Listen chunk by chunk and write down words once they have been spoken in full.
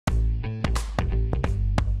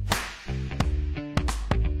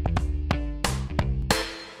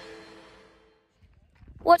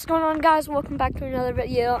What's going on, guys? Welcome back to another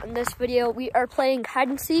video. In this video, we are playing hide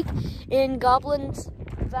and seek in Goblin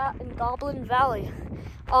Valley.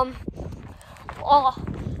 I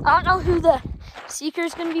don't know who the seeker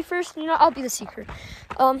is going to be first. You know, I'll be the seeker.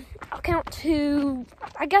 I'll count to,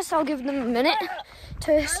 I guess I'll give them a minute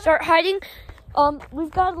to start hiding.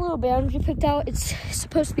 We've got a little boundary picked out. It's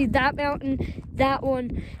supposed to be that mountain, that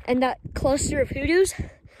one, and that cluster of hoodoos.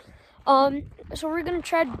 So we're going to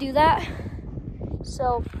try to do that.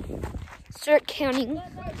 So, start counting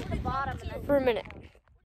for a minute.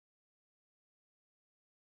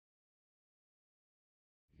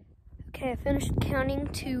 Okay, I finished counting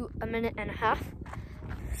to a minute and a half.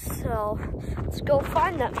 So, let's go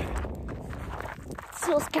find them.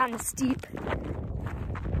 Still, it's kind of steep.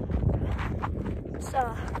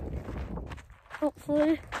 So,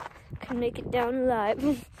 hopefully, I can make it down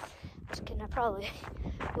alive. Just kidding, I probably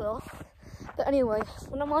will. But anyway,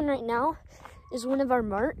 what I'm on right now is one of our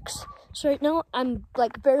marks. So right now I'm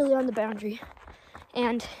like barely on the boundary,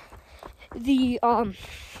 and the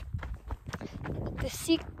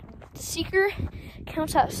seeker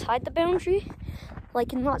counts outside the boundary,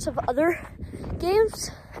 like in lots of other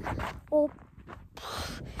games. Well,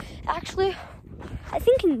 actually, I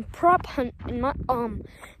think in Prop Hunt in my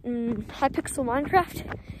in Hypixel Minecraft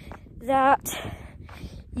that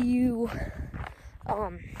you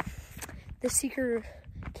the seeker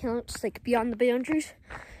counts like beyond the boundaries,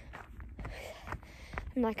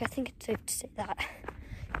 and like I think it's safe to say that.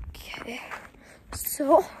 Okay,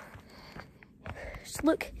 so just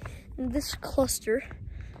look in this cluster.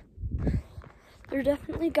 They've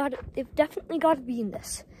definitely got to be in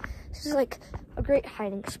this. This is like a great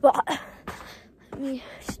hiding spot. Let me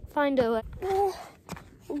find a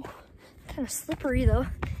kind of slippery though.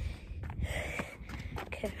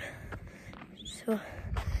 Okay, so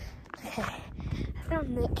okay. I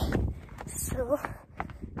found Nick, so,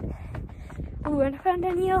 and I found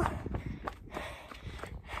Danielle.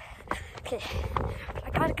 Okay, I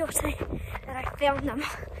gotta go say that I found them.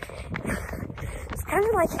 It's kind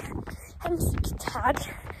of like hide and seek tag,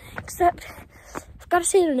 except I've gotta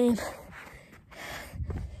say their name.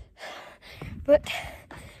 But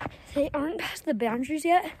they aren't past the boundaries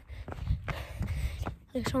yet. At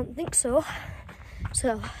least I don't think so.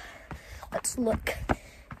 So, let's look.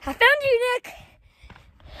 I found you, Nick!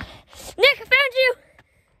 Nick, I found you!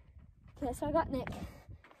 Okay, so I got Nick.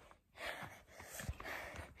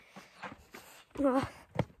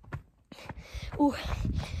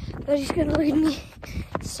 But he's gonna lead me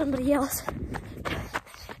to somebody else.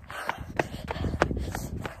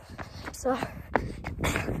 So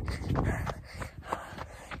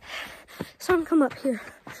I'm come up here.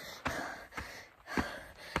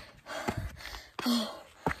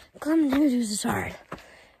 Climbing hoodoos is hard.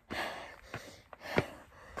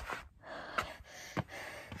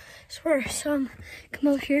 Swear, some come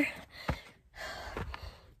over here.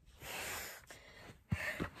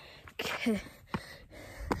 Okay.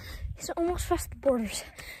 He's almost past the borders.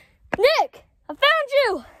 Nick! I found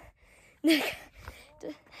you!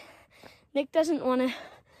 Nick doesn't want to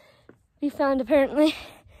be found apparently.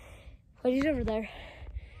 But he's over there.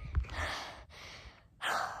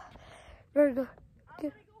 Very good.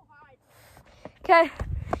 Okay.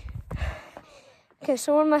 Okay,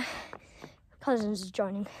 so one of my cousins is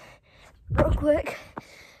joining real quick.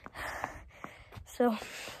 So I'll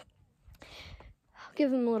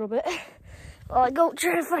give him a little bit while I go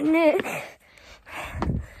try to find Nick.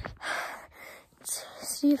 Let's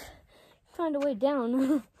see if I can find a way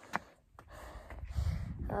down.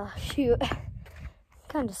 Shoot.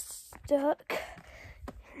 Kind of stuck.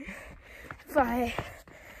 If I...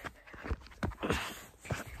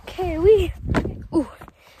 Okay,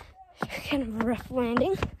 kind of a rough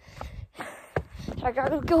landing. I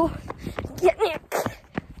gotta go get Nick.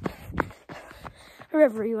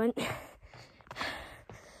 Wherever he went.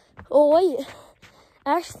 Oh wait,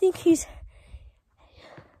 I actually think he's,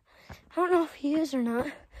 I don't know if he is or not.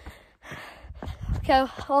 Okay,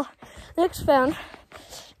 well, Nick's found.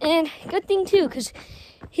 And good thing too, because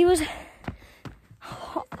he was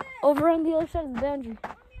over on the other side of the boundary.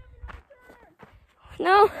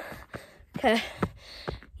 No? Okay.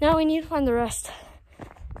 Now we need to find the rest.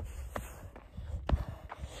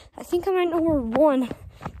 I think I might know where one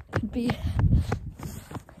could be.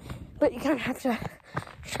 But you kind of have to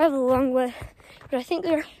travel a long way. But I think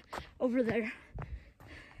they're over there.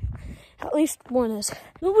 At least one is.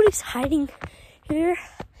 Nobody's hiding here.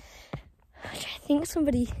 Which I think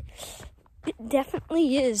it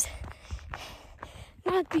definitely is.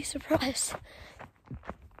 I'd be surprised.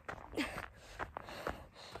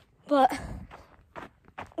 But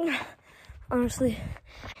honestly,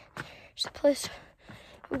 there's a place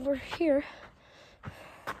over here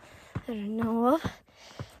that I know of.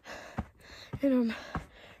 And I'm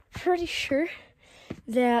pretty sure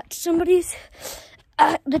that somebody's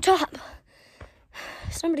at the top.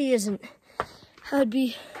 Somebody isn't. I'd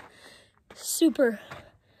be super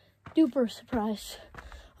duper surprised.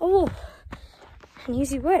 Oh, an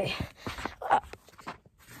easy way.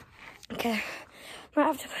 Okay, I'm gonna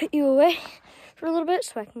have to put you away for a little bit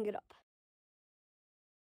so I can get up.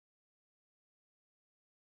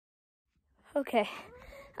 Okay,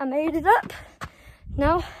 I made it up.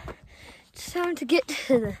 Now it's time to get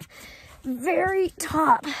to the very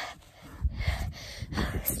top.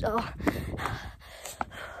 So,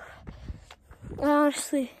 I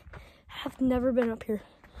honestly have never been up here.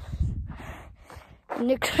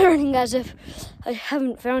 Nick's turning as if I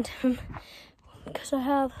haven't found him, because I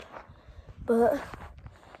have. But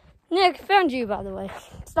Nick, found you, by the way.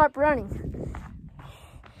 Stop running.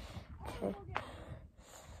 Okay.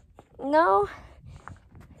 No.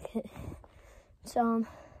 Okay. So,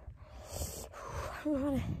 I don't know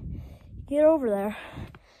how to get over there.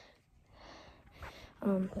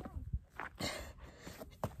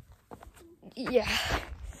 Yeah.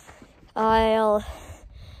 I'll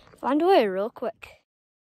find a way real quick.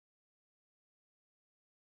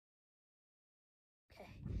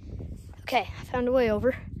 Okay, I found a way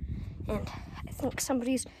over, and I think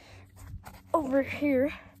somebody's over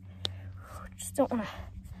here. Just don't want to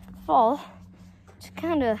fall. It's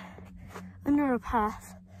kind of a narrow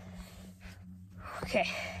path. Okay,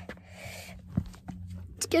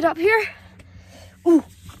 let's get up here. Ooh,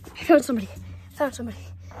 I found somebody.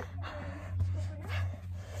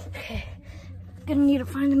 Okay, I'm gonna need to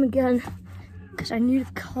find him again, because I need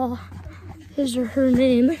to call his or her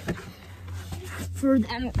name for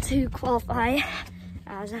them to qualify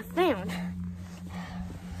as a found.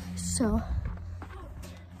 So,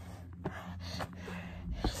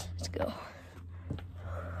 let's go.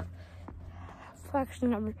 I've actually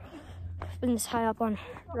never been this high up on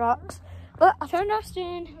rocks. But I found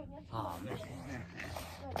Austin. Oh, man.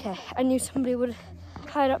 Okay, I knew somebody would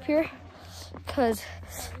hide up here, because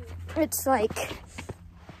it's like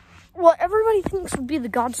what everybody thinks would be the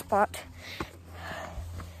god spot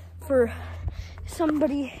for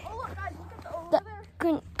somebody that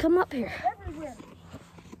couldn't come up here.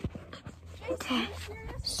 Okay,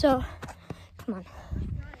 so come on,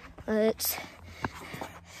 let's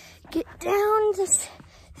get down this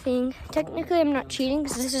thing. Technically, I'm not cheating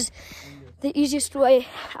because this is the easiest way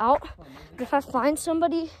out. But if I find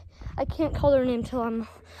somebody, I can't call their name till I'm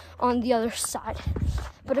on the other side.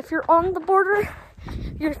 But if you're on the border,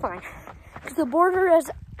 you're fine, because the border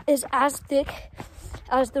is as thick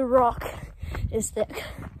as the rock is thick.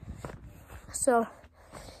 So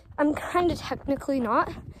I'm kind of technically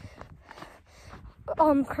not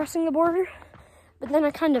crossing the border, but then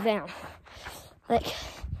I kind of am. Like,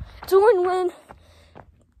 it's a win-win,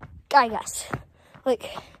 I guess.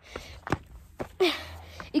 Like,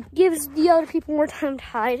 it gives the other people more time to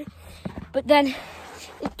hide, but then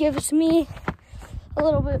it gives me a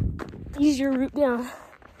little bit easier route down,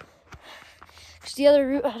 because the other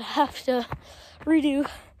route I'd have to redo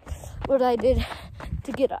what I did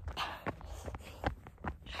to get up.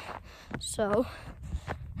 So,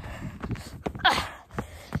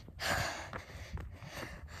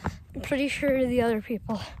 I'm pretty sure the other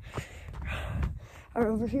people are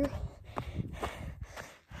over here,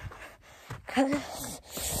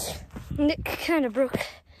 because Nick kind of broke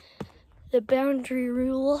the boundary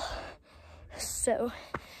rule. So,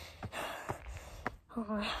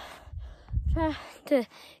 try to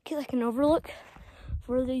get like an overlook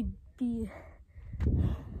where they'd be,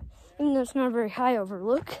 even though it's not a very high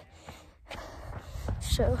overlook.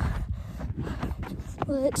 So,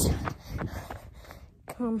 let's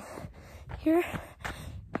come here.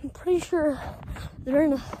 I'm pretty sure they're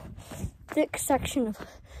in a thick section of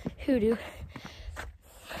hoodoo.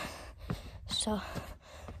 So,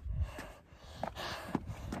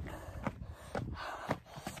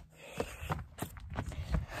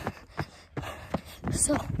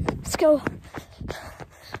 let's go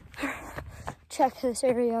check this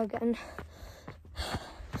area again,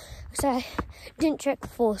 because I didn't check the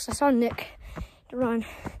fullest. I saw Nick run,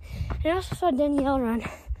 and I also saw Danielle run.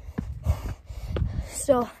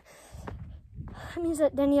 So that means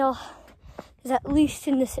that Danielle is at least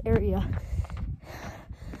in this area.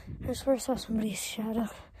 I swear I saw somebody's shadow.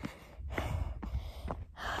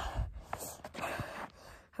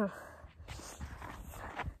 Huh.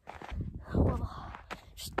 Well,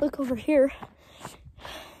 just look over here.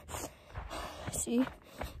 See,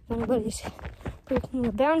 anybody's breaking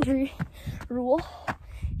the boundary rule,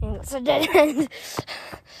 and it's a dead end.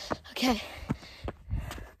 Okay,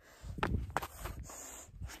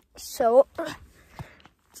 So,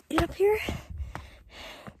 let's get up here.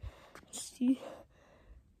 Let's see.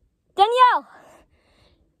 Danielle!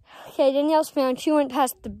 Okay, Danielle's found. She went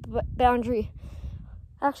past the boundary.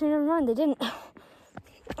 Actually, never mind, they didn't.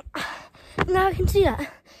 Now I can see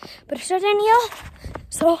that. But I saw Danielle,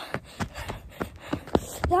 so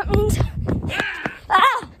that means...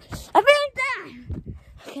 Ah! I found that!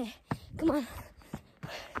 Okay, come on.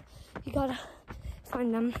 You gotta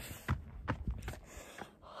find them.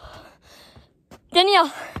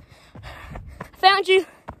 Danielle, found you.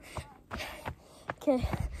 Okay,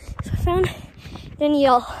 so I found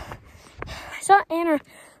Danielle. I saw Anna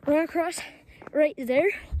run across right there,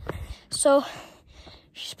 so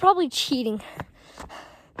she's probably cheating.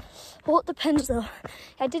 Well, it depends though.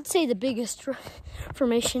 I did say the biggest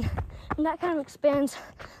formation, and that kind of expands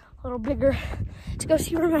a little bigger to go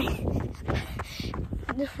see where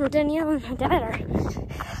Danielle and my dad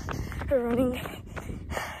are running.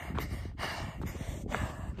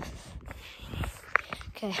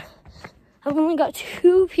 Okay, I've only got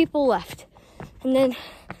 2 people left, and then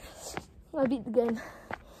I beat the game.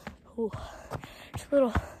 Ooh, there's a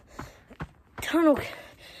little tunnel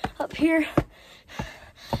up here,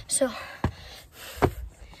 so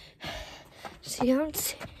see, I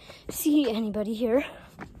don't see anybody here.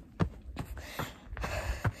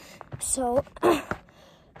 So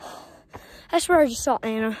I swear I just saw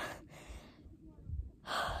Anna.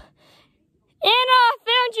 Anna, I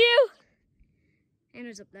found you!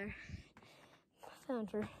 Anna's up there. I found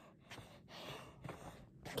her.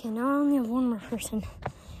 Okay, now I only have 1 more person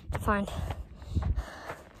to find.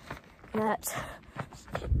 And that's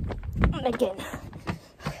Megan.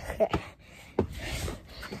 Okay.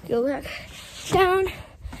 Go back down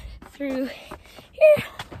through here.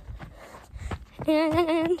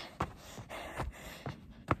 And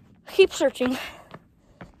keep searching.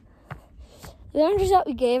 The boundaries that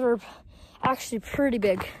we gave are actually pretty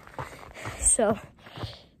big. So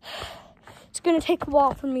it's gonna take a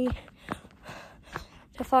while for me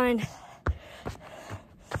to find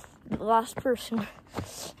the last person.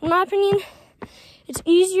 In my opinion, it's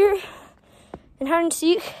easier in hide and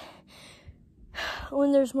seek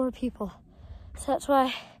when there's more people. So that's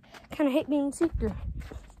why I kind of hate being a seeker.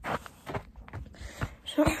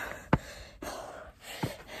 So,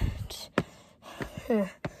 I'm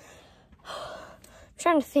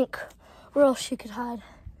trying to think where else she could hide.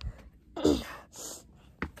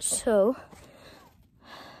 So,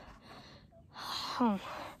 I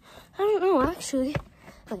don't know, actually.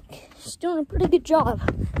 Like, she's doing a pretty good job.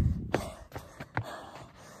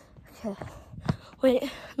 Okay.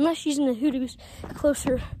 Wait, unless she's in the hoodoos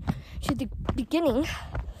closer to the beginning,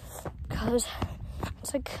 because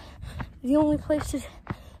it's like the only places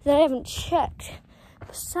that I haven't checked,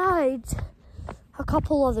 besides a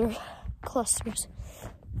couple other clusters.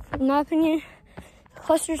 In my opinion,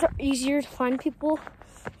 clusters are easier to find people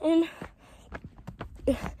in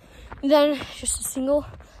than just a single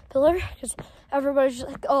pillar, because everybody's just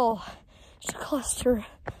like, oh, it's a cluster,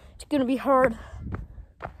 it's gonna be hard.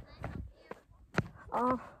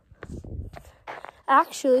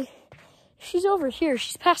 Actually, she's over here,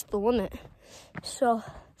 she's past the limit, so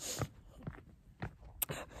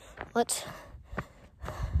let's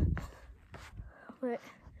wait.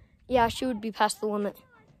 Yeah, she would be past the limit.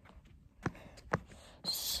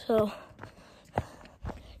 So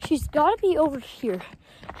she's got to be over here,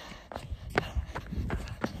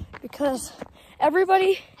 because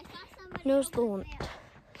everybody knows the limit.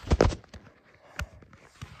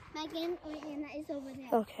 Megan or Anna is over there.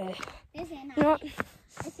 Okay. There's Anna. You know what?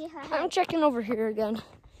 I see her head. I'm checking over here again.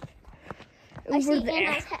 I see there.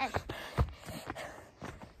 Anna's head.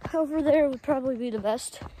 Over there would probably be the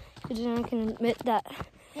best, because then I can admit that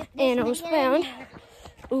Anna was found.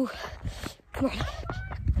 Ooh, come on.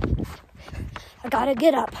 I gotta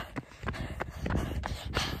get up.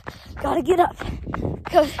 Gotta get up,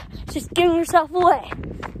 because she's giving herself away.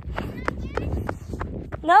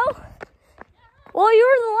 No? Well, you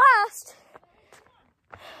were the last.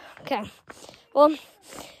 Okay. Well,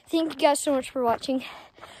 thank you guys so much for watching.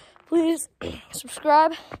 Please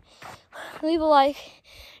subscribe, leave a like.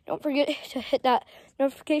 Don't forget to hit that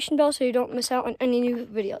notification bell so you don't miss out on any new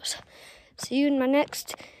videos. See you in my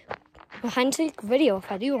next behind the scenes video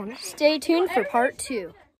if I do one. Stay tuned for part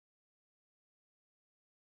 2.